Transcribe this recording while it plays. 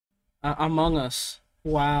Among Us.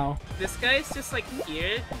 Wow. This guy's just like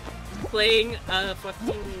here, playing a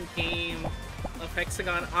fucking game of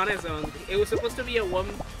Hexagon on his own. It was supposed to be a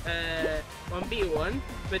 1v1,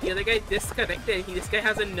 but the other guy disconnected. This guy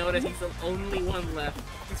hasn't noticed he's the only one left.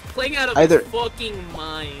 He's playing out of his fucking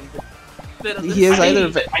mind. He is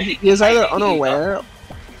either unaware.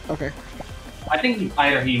 Okay. I think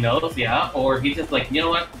either he knows, yeah, or he's just like, you know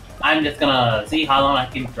what? I'm just gonna see how long I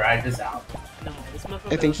can drag this out. No, this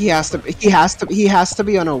I think he has to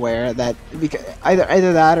be unaware that because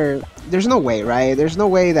either that or there's no way, right? There's no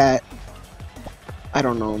way that I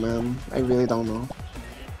don't know, man. I really don't know.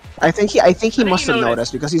 I think he must have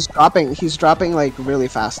noticed because he's dropping like really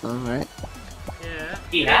fast now, right?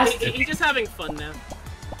 Yeah. He's just having fun now.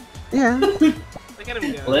 Yeah. Look at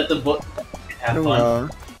him go. Let the book have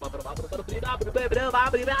fun.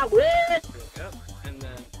 And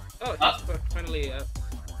finally,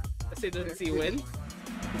 let's see, does he win?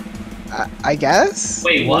 I guess.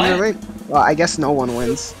 Wait, what? Well, I guess no one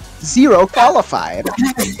wins. 0 qualified.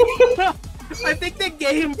 I think the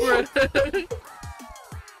game broke.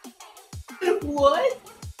 What?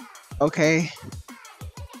 Okay.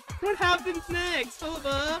 What happens next? Hold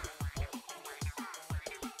up.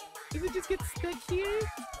 Does it just get stuck here?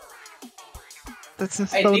 That's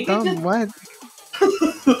just so dumb. What?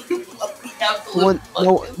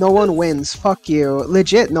 No one wins. Fuck you.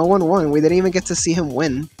 Legit, no one won. We didn't even get to see him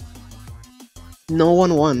win. No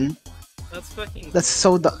one won. That's fucking. That's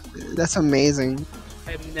so dumb. That's amazing.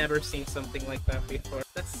 I've never seen something like that before.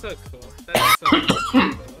 That's so cool. That's so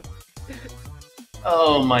cool.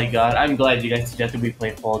 Oh my god, I'm glad you guys suggested we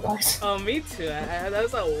play Fall Guys. Oh, me too. That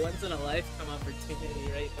was a once in a lifetime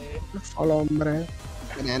opportunity right there. Follow, hombre.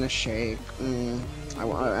 Banana shake.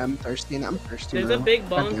 I'm thirsty. I'm thirsty. There's now. a big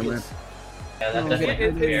bongus. Yeah, that's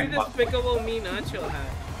definitely a Despicable Me nacho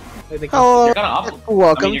hat. Hello,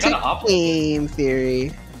 welcome to Game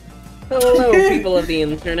Theory. Hello, people of the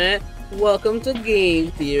internet. Welcome to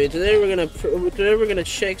Game Theory. Today we're gonna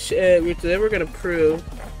prove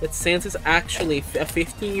that Santa's actually a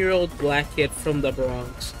 15-year-old black kid from the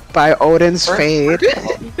Bronx. By Odin's Fade.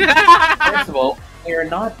 First of all, they're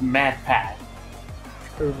not Matt Pat.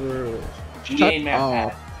 He ain't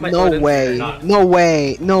Matt Pat. No way. No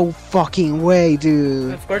way. No fucking way,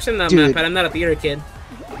 dude. Of course I'm not Matt Pat. I'm not a theater kid.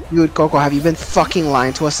 Dude, Coco, have you been fucking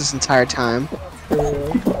lying to us this entire time?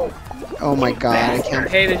 Oh my god, I can't.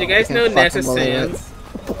 Hey, did you guys know Nessa Sands?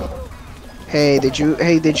 Hey, did you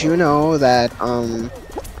know that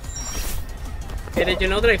Hey, did you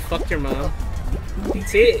know that I fucked your mom?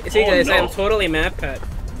 See guys, no. I'm totally Matt Pat.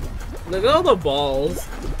 Look at all the balls.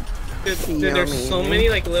 Dude, there's so many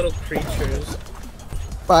like little creatures.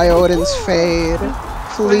 By Odin's Fade.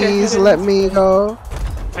 Please let me go.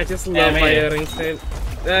 I just love by Odin's Fade.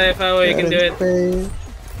 If I were, you can do it. Fade.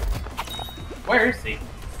 Where is he?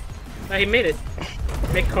 Oh, he made it.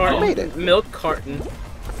 Milk carton.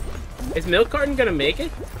 Is Milk Carton gonna make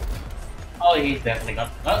it? Oh, he's definitely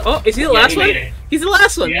gonna. Oh, is he the last one? He's the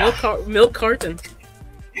last one. Yeah. Milk Carton.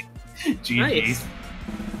 GG's. Nice.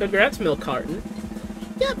 Congrats, Milk Carton.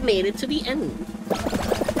 You made it to the end.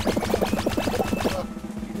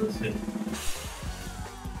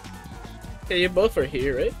 Yeah, you both are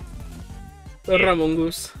here, right? Yeah. Ramon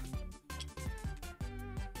Goose.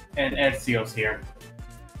 And Ezio's here.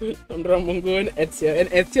 I'm Ramongo and Ezio. And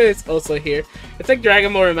Ezio is also here. It's like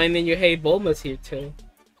Dragon Ball reminding you, hey, Bulma's here too.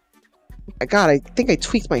 God, I think I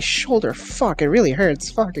tweaked my shoulder. Fuck, it really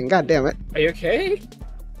hurts. Fucking goddamn it. Are you okay?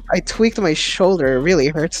 I tweaked my shoulder. It really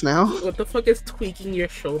hurts now. What the fuck is tweaking your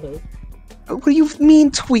shoulder? What do you mean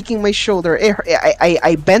tweaking my shoulder?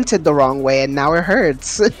 I bent it the wrong way and now it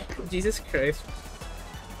hurts. Jesus Christ.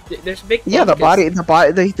 There's big. Yeah,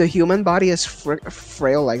 the human body is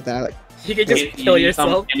frail like that. You can just kill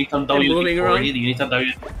yourself. You need some WD-40? You need some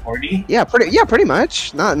WD-40? Yeah, pretty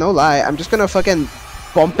much. No lie. I'm just gonna fucking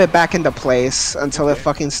bump it back into place until it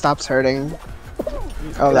fucking stops hurting.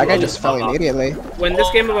 Oh, that guy just fell immediately. When this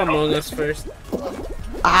game of Among Us first.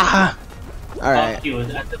 Ah. All right.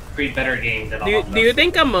 That's a pretty better game than Among Us. Do you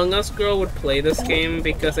think Among Us Girl would play this game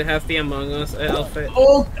because it has the Among Us outfit?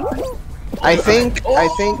 Oh God. I think.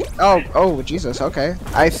 Oh, Jesus. Okay.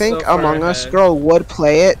 I think Among Us Girl would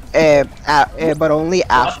play it, but only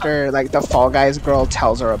after like the Fall Guys girl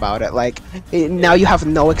tells her about it. Like, now you have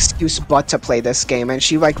no excuse but to play this game, and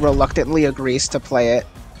she like reluctantly agrees to play it.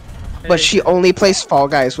 But she only plays Fall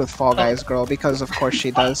Guys with Fall Guys girl because, of course, she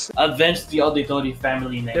does. Avenge the Auditori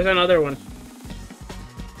family name. There's another one.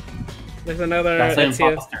 There's another. That's an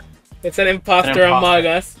imposter. It's an imposter among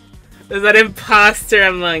us. There's an imposter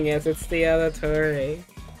among us. It's the Auditori.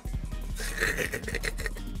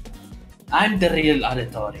 I'm the real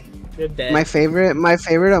Auditori. You're dead. My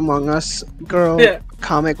favorite Among Us girl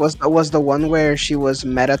comic was the one where she was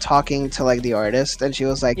meta talking to like the artist, and she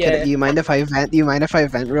was like, Yeah. do you mind if I vent? Do you mind if I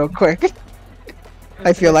vent real quick?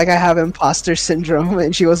 I feel like I have imposter syndrome,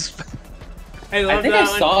 and she was. I think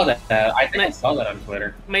I saw that. I think I saw that on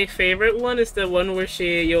Twitter. My favorite one is the one where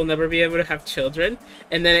you'll never be able to have children,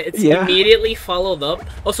 and then it's immediately followed up.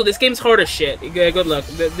 Also, this game's hard as shit. Good luck.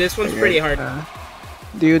 This one's pretty hard.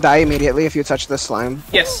 Do you die immediately if you touch the slime?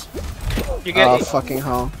 Yes. You get. Oh fucking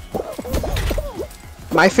hell!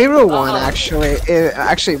 My favorite one,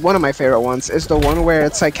 actually one of my favorite ones is the one where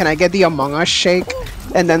it's like, can I get the Among Us shake?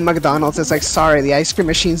 And then McDonald's is like, sorry, the ice cream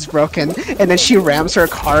machine's broken. And then she rams her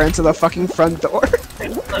car into the fucking front door.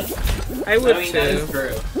 I would that too. is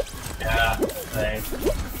true. Yeah, same.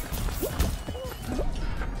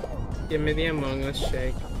 Give me the Among Us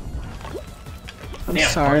shake. I'm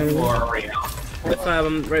sorry.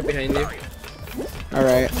 I'm right behind you.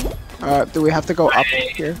 Alright. Do we have to go up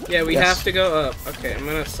here? Yeah, we have to go up. Okay, I'm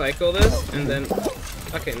gonna cycle this, and then...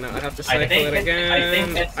 Okay, no, I have to cycle it again.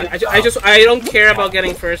 I don't care about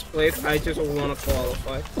getting first place. I just want to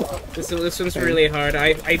qualify. This one's really hard.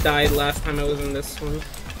 I died last time I was in this one.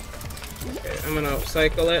 Okay, I'm gonna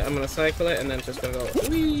cycle it. I'm gonna cycle it, and then just gonna go.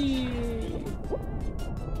 Whee!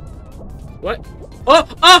 What? What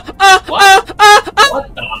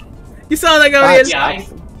the? You saw that go in?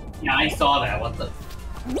 Yeah, I saw that. What the?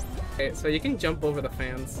 Okay, so you can jump over the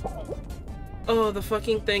fans. Oh, the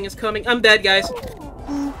fucking thing is coming. I'm dead, guys.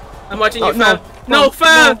 I'm watching you, Fab. No,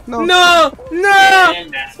 Fab! No!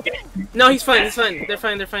 No, he's fine, he's fine. They're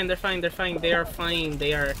fine. They are fine.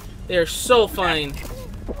 They are so fine.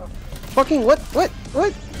 Fucking what?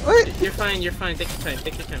 You're fine.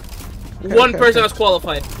 Take your time. Okay, One person was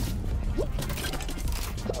qualified.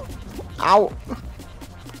 Ow.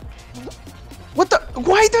 What the?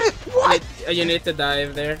 Why did it? What? You need to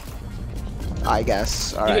dive there. I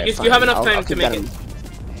guess. Alright. You have enough time to make it.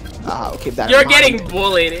 I'll keep that. You're getting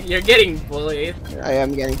bullied. You're getting bullied. I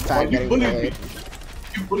am getting bullied.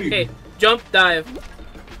 Okay, jump, dive.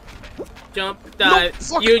 Jump, dive.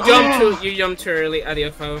 No, you jumped too early.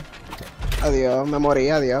 Adios, Fo. Adios,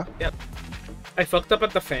 memory, adios. Yep. I fucked up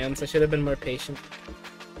at the fans. I should have been more patient.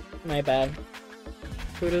 My bad.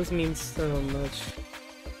 Kudos means so much.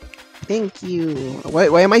 Thank you.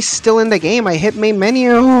 Why am I still in the game? I hit main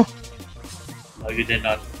menu. No, you did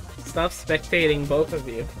not. Stop spectating, both of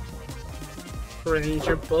you. Friends,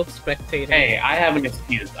 you're both spectating. Hey, I have an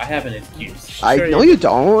excuse. Sure no, you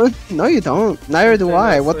don't. No, you don't. Neither do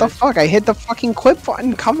I. What the fuck? I hit the fucking quit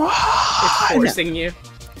button. Come on. It's forcing you.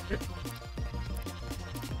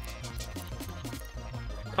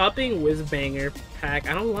 Popping Whizbanger pack.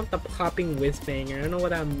 I don't want the popping Whizbanger. I don't know what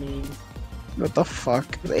that means. What the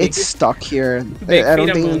fuck? It's stuck here. I don't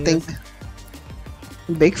even think.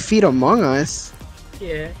 Big feet Among Us.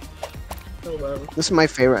 Yeah. Oh, well. This is my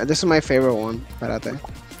favorite. This is my favorite one. Look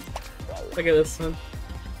at this one.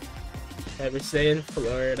 Ever stay in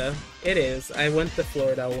Florida? It is. I went to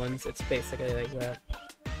Florida once. It's basically like that.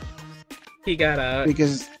 He got out.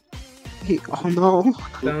 Because he. Oh no.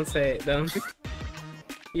 Don't say it. Don't.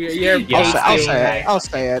 You're I'll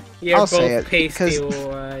say it. You're I'll both say it. pasty.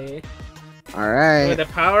 Alright. With the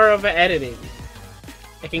power of editing,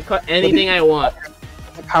 I can cut anything I want.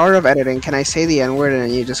 The power of editing. Can I say the N-word and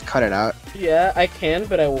then you just cut it out? Yeah, I can,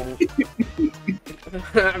 but I won't.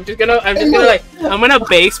 I'm gonna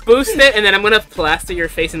bass boost it, and then I'm gonna plaster your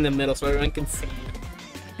face in the middle so everyone can see you.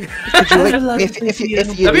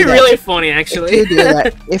 That'd be really funny, actually.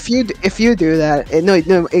 If you do that,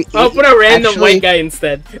 I'll put a random white guy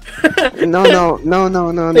instead. No.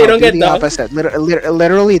 They don't get the opposite.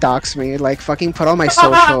 Literally dox me. Like fucking put all my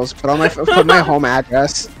socials, put my home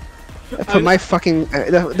address, put my fucking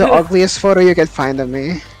the ugliest photo you could find of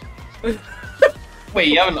me. Wait,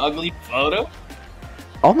 you have an ugly photo?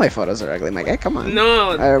 All my photos are ugly, my guy. Come on.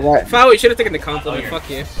 No. Fao, you should have taken the compliment. Fuck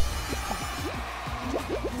you.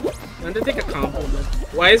 I'm gonna take a compliment.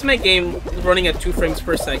 Why is my game running at 2 frames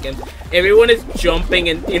per second? Everyone is jumping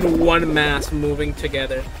in one mass, moving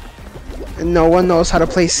together. No one knows how to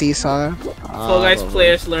play Seesaw. Fall Guys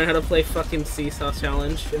players learn how to play fucking Seesaw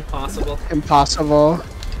Challenge. Impossible. Impossible.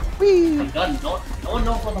 Whee. Oh my god, no one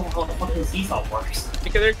knows how the fucking Seesaw works.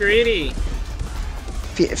 Because they're greedy.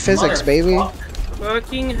 Physics, baby.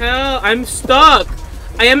 Fucking hell, I'm stuck!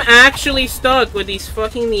 I am actually stuck with these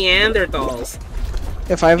fucking Neanderthals.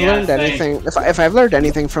 If I've learned anything, if I've learned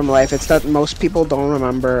anything from life, it's that most people don't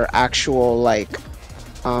remember actual like,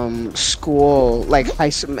 school,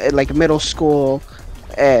 like middle school,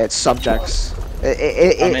 subjects.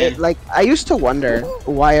 Like I used to wonder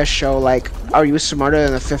why a show like Are You Smarter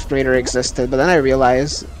Than a Fifth Grader existed, but then I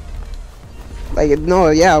realized Like, no,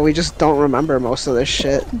 yeah, we just don't remember most of this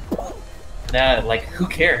shit. Nah, like, who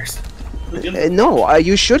cares? No,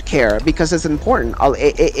 you should care because it's important.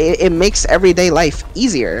 It makes everyday life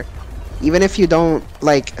easier. Even if you don't,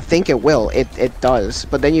 like, think it will, it does.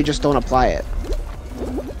 But then you just don't apply it.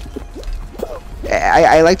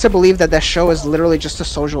 I like to believe that that show is literally just a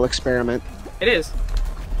social experiment. It is.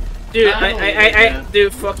 Dude,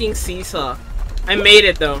 dude, fucking Seesaw. I made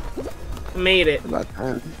it, though. I made it. About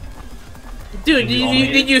that. Dude,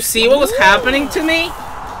 did you see what was happening to me?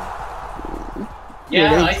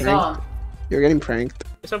 Yeah, I saw. You're getting pranked.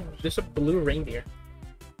 There's a blue reindeer.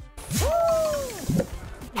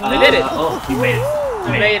 I did it! Oh, you made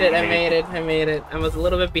it. I made it. I was a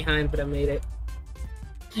little bit behind, but I made it.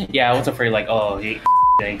 Yeah, I was afraid, like, oh, he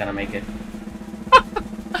ain't gonna make it.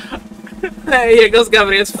 Here goes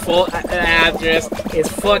Gabriel's full address, his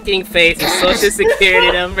fucking face, his social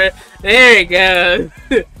security number. There we go.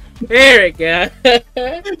 There we go.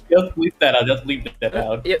 Just leave that out. Just leave that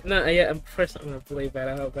out. Yeah, no, yeah. First, I'm gonna leave that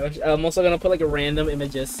out, but I'm also gonna put like random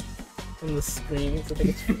images on the screen. So I think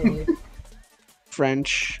it's funny.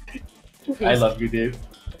 French. I love you, dude.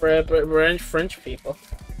 We're French people.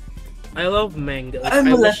 I love mangoes. I am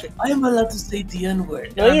allowed to say the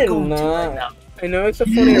N-word. No, you're not. I know it's a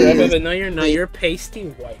funny reference, but no, you're not. You're pasty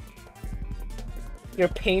white. You're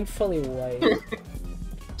painfully white.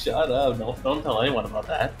 Shut up! No, don't tell anyone about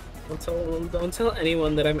that. Don't tell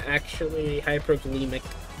anyone that I'm actually hypervolemic.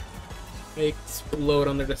 I explode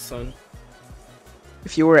under the sun.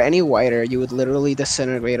 If you were any whiter, you would literally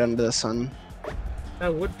disintegrate under the sun.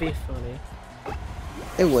 That would be funny.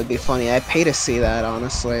 It would be funny. I'd pay to see that,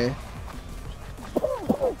 honestly.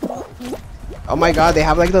 Oh my god, they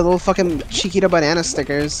have like the little fucking Chiquita banana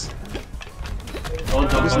stickers.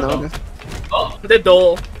 Oh. The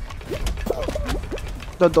Dole.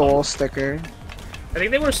 The Dole sticker. I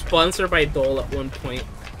think they were sponsored by Dole at one point.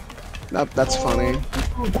 That's funny.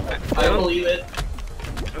 I don't believe it.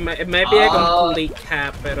 It might be a complete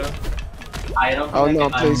cap, pero... I don't. Oh no,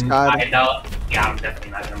 please God. I doubt. Yeah, I'm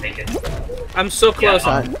definitely not gonna make it. I'm so close.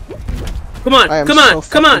 Yeah, come on, come on,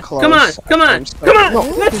 come on, come on, come on, come on! No,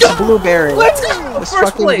 Let's this go! blueberry. Let's go! This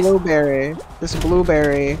First fucking place! blueberry. This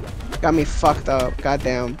blueberry got me fucked up.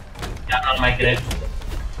 Goddamn. Yeah, I'm not making it.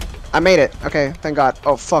 I made it. Okay, thank God.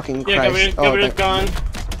 Oh fucking Christ. Gabriel's gone.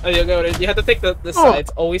 Oh, you have to take the sides.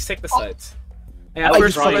 Always take the sides. Yeah, Are you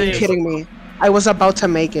first fucking place. kidding me? I was about to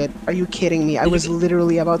make it. Are you kidding me? I was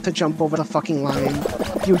literally about to jump over the fucking line.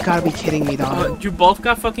 You gotta be kidding me, dog. You both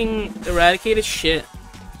got fucking eradicated shit.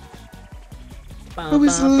 I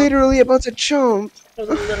was literally about to jump.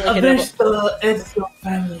 It's your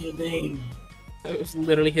family name. I was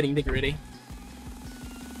literally hitting the gritty.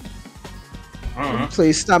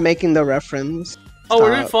 Please stop making the reference. Oh,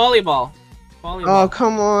 we're in volleyball. Oh,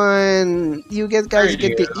 come on. You guys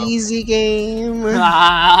get the easy game.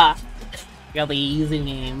 I got the easy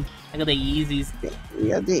game. I got the easies. You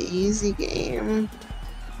got the easy game.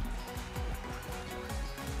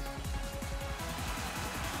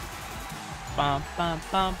 Bum, bum,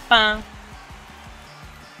 bum, bum.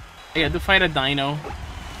 I got to fight a dino.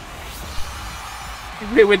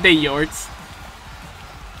 With the yorts.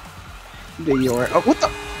 The yort. Oh, what the?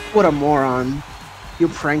 What a moron. You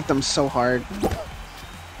pranked them so hard.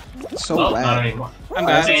 So wet. I'm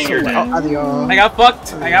bad. Adios. I got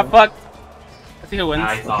fucked. I got fucked. Let's see who wins.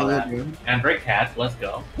 I saw that. And Brick Cat, let's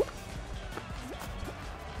go.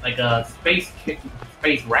 Like a space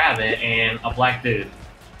rabbit and a black dude.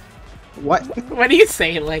 What? What do you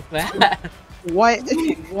say it like that? What?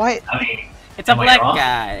 What? I mean, it's a black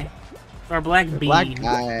guy. Or a black bean. Black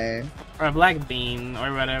guy. Or a black bean,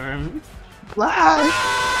 or whatever. Black!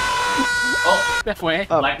 Oh! That way.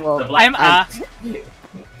 I'm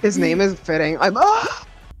His name is fitting. I'm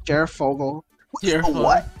Jared Fogle.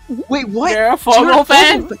 What? Wait, what? You're a Fogle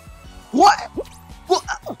fan? What? What?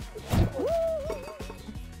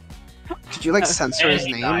 Could you like censor his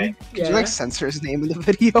name? Could you like censor his name in the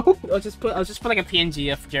video? I'll just put like a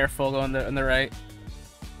PNG of Jared Fogle on the right.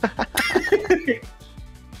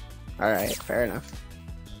 All right, fair enough.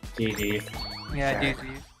 GG. Yeah, GG.